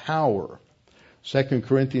in power. 2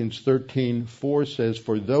 Corinthians 13:4 says,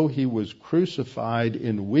 for though He was crucified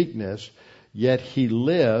in weakness, yet He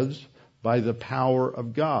lives by the power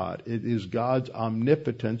of God. It is God's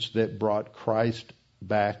omnipotence that brought Christ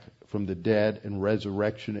back from the dead and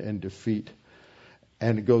resurrection and defeat.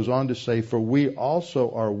 And it goes on to say, for we also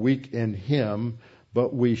are weak in Him,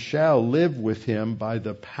 but we shall live with Him by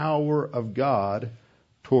the power of God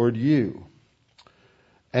toward you.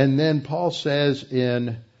 And then Paul says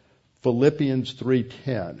in Philippians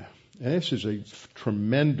 3:10, and this is a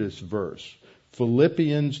tremendous verse,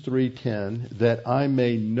 Philippians 3:10, that I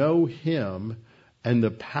may know Him and the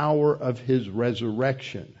power of His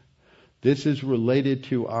resurrection. This is related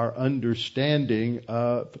to our understanding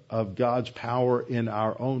of God's power in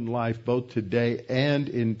our own life, both today and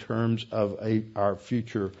in terms of our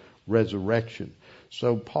future resurrection.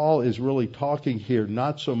 So Paul is really talking here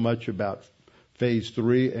not so much about phase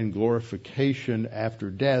 3 and glorification after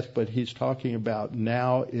death, but he's talking about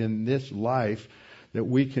now in this life that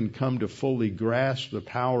we can come to fully grasp the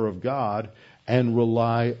power of God and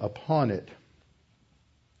rely upon it.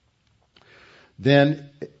 Then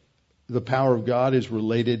the power of God is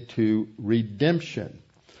related to redemption.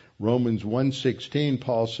 Romans 1:16,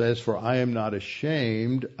 Paul says, for I am not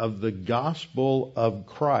ashamed of the gospel of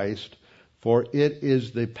Christ, for it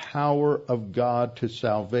is the power of God to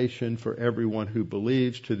salvation for everyone who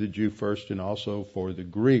believes, to the Jew first and also for the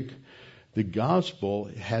Greek. The gospel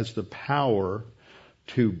has the power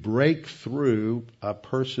to break through a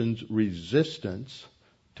person's resistance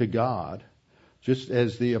to God, just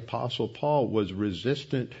as the Apostle Paul was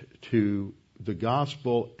resistant to the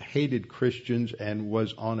gospel, hated Christians, and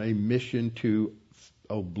was on a mission to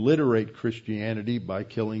obliterate Christianity by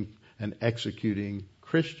killing and executing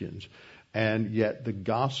Christians. And yet the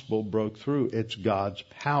gospel broke through. It's God's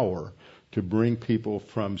power to bring people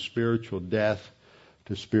from spiritual death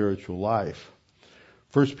to spiritual life.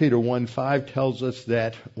 1 Peter 1:5 tells us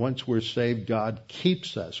that once we're saved, God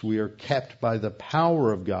keeps us. We are kept by the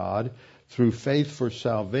power of God through faith for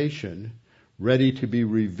salvation, ready to be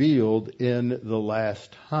revealed in the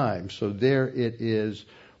last time. So there it is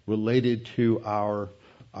related to our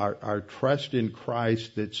trust in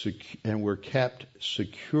Christ, and we're kept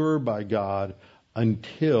secure by God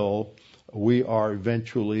until we are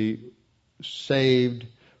eventually saved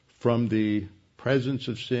from the presence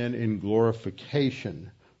of sin in glorification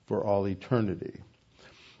for all eternity.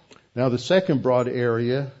 Now, the second broad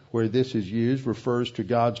area where this is used refers to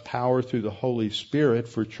God's power through the Holy Spirit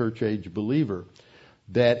for church-age believer.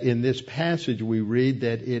 that in this passage we read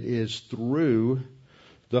that it is through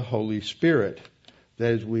the Holy Spirit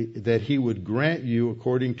that He would grant you,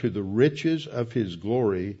 according to the riches of His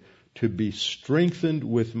glory, to be strengthened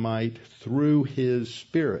with might through His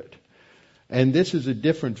Spirit. And this is a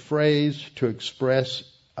different phrase to express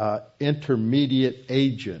intermediate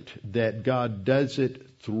agent, that God does it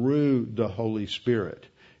through the Holy Spirit.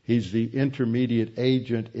 He's the intermediate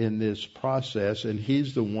agent in this process, and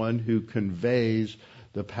He's the one who conveys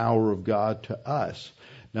the power of God to us.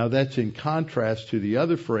 Now that's in contrast to the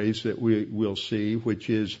other phrase that we will see, which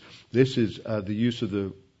is, this is the use of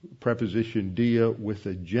the preposition dia with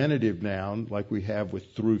a genitive noun, like we have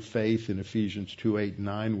with through faith in Ephesians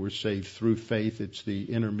 2:8-9. We're saved through faith. It's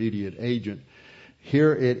the intermediate agent.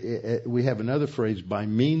 Here we have another phrase, by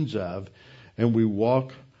means of, and we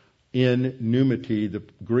walk in pneumati, the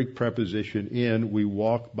Greek preposition in. We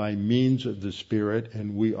walk by means of the Spirit,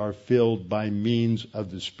 and we are filled by means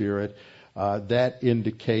of the Spirit. That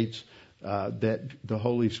indicates that the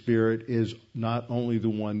Holy Spirit is not only the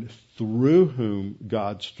one through whom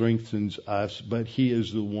God strengthens us, but He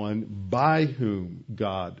is the one by whom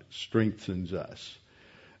God strengthens us.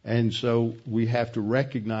 And so we have to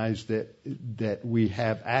recognize that we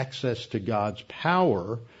have access to God's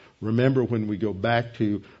power. Remember, when we go back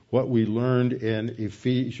to what we learned in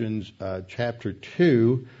Ephesians chapter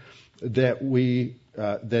 2, that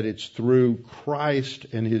it's through Christ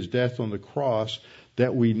and His death on the cross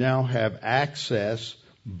that we now have access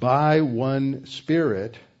by one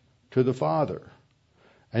Spirit to the Father.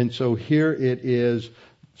 And so here it is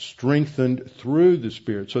strengthened through the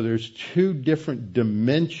Spirit. So there's two different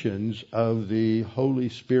dimensions of the Holy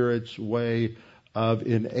Spirit's way of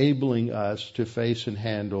enabling us to face and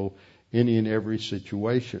handle any and every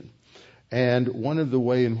situation. And one of the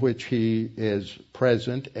way in which He is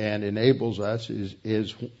present and enables us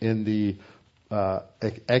is in the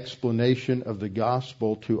explanation of the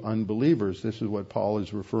gospel to unbelievers. This is what Paul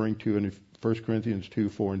is referring to in 1 Corinthians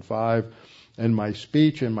 2:4-5. And my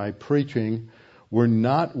speech and my preaching were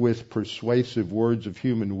not with persuasive words of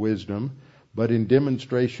human wisdom, but in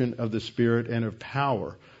demonstration of the Spirit and of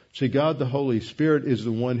power. See, God the Holy Spirit is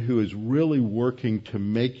the one who is really working to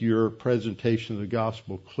make your presentation of the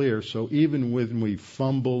gospel clear. So even when we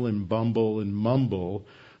fumble and bumble and mumble,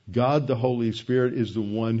 God the Holy Spirit is the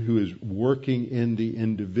one who is working in the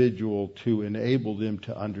individual to enable them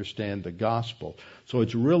to understand the gospel. So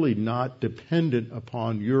it's really not dependent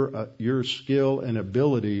upon your skill and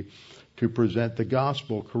ability to present the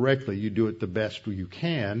gospel correctly. You do it the best you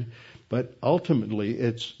can. But ultimately,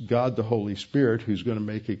 it's God the Holy Spirit who's going to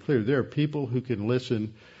make it clear. There are people who can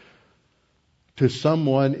listen to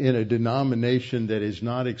someone in a denomination that is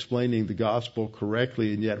not explaining the gospel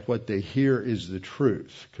correctly, and yet what they hear is the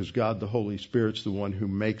truth, because God the Holy Spirit's the one who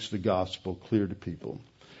makes the gospel clear to people.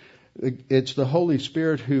 It's the Holy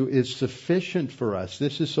Spirit who is sufficient for us.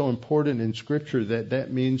 This is so important in Scripture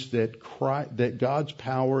that means that God's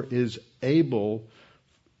power is able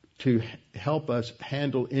to help us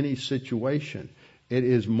handle any situation. It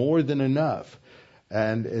is more than enough.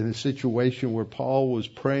 And in a situation where Paul was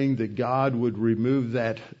praying that God would remove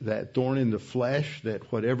that thorn in the flesh,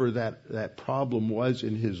 that whatever that problem was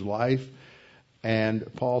in his life, and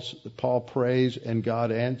Paul prays and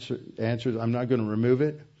God answers, I'm not going to remove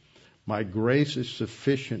it. My grace is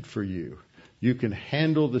sufficient for you. You can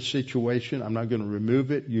handle the situation. I'm not going to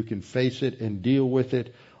remove it. You can face it and deal with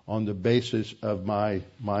it on the basis of my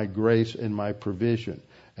grace and my provision.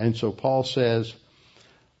 And so Paul says,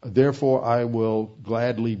 therefore I will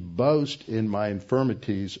gladly boast in my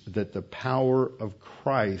infirmities, that the power of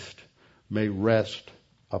Christ may rest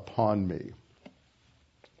upon me.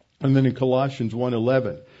 And then in Colossians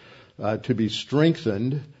 1:11, to be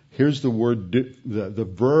strengthened, here's the word, the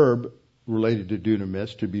verb related to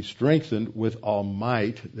dunamis, to be strengthened with all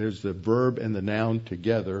might. There's the verb and the noun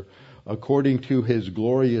together. According to His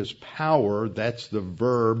glorious power, that's the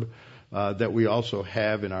verb that we also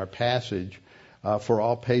have in our passage, for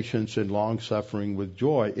all patience and long-suffering with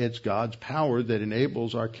joy. It's God's power that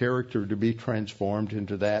enables our character to be transformed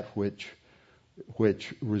into that which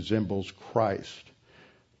resembles Christ.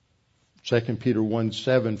 2 Peter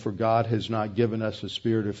 1:7, for God has not given us a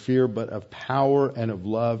spirit of fear, but of power and of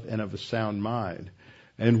love and of a sound mind.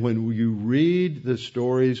 And when you read the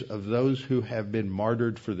stories of those who have been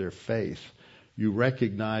martyred for their faith, you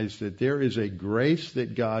recognize that there is a grace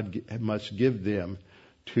that God must give them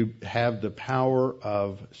to have the power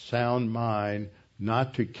of sound mind,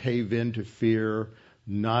 not to cave into fear,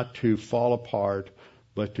 not to fall apart,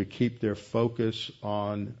 but to keep their focus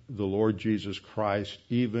on the Lord Jesus Christ,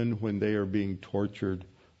 even when they are being tortured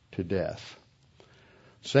to death.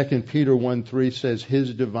 2 Peter 1:3 says,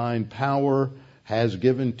 His divine power has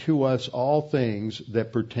given to us all things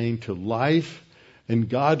that pertain to life, and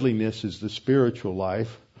godliness is the spiritual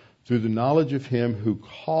life, through the knowledge of Him who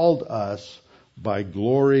called us by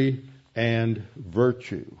glory and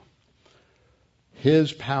virtue.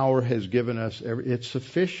 His power has given us it's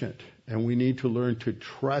sufficient, and we need to learn to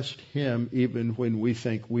trust Him even when we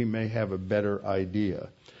think we may have a better idea.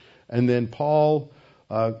 And then Paul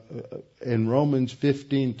in Romans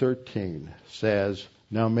 15:13 says,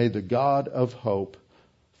 Now may the God of hope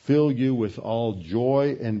fill you with all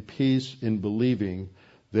joy and peace in believing,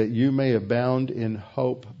 that you may abound in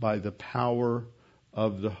hope by the power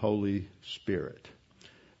of the Holy Spirit.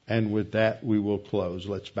 And with that, we will close.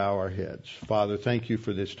 Let's bow our heads. Father, thank you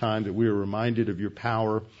for this time that we are reminded of your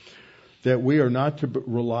power, that we are not to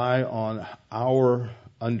rely on our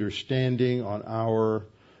understanding, on our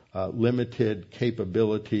limited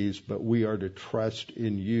capabilities, but we are to trust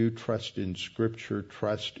in you, trust in Scripture,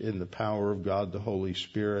 trust in the power of God, the Holy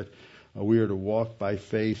Spirit. We are to walk by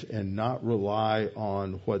faith and not rely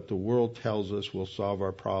on what the world tells us will solve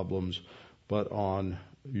our problems, but on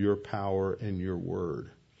your power and your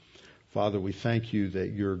word. Father, we thank you that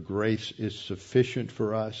your grace is sufficient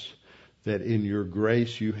for us, that in your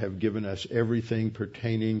grace you have given us everything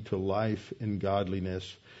pertaining to life and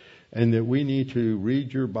godliness, and that we need to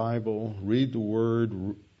read your Bible, read the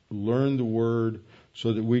Word, learn the Word,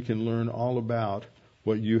 so that we can learn all about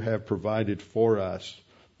what you have provided for us,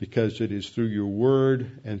 because it is through your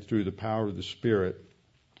Word and through the power of the Spirit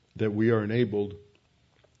that we are enabled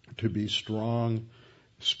to be strong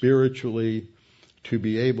spiritually, to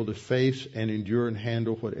be able to face and endure and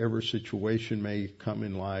handle whatever situation may come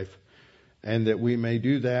in life, and that we may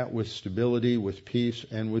do that with stability, with peace,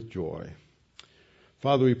 and with joy.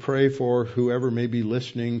 Father, we pray for whoever may be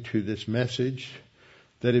listening to this message,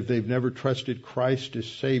 that if they've never trusted Christ as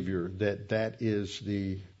Savior, that is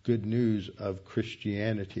the good news of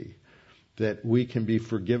Christianity, that we can be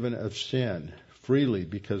forgiven of sin freely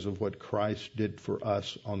because of what Christ did for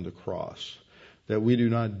us on the cross, that we do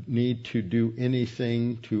not need to do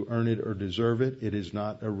anything to earn it or deserve it. It is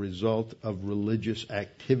not a result of religious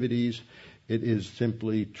activities. It is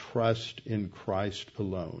simply trust in Christ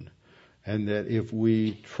alone. And that if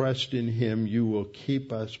we trust in Him, you will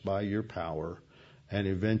keep us by your power and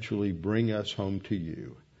eventually bring us home to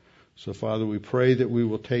you. So, Father, we pray that we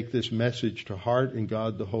will take this message to heart, and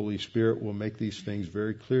God, the Holy Spirit, will make these things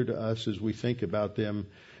very clear to us as we think about them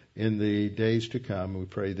in the days to come. We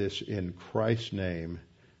pray this in Christ's name.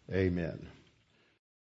 Amen.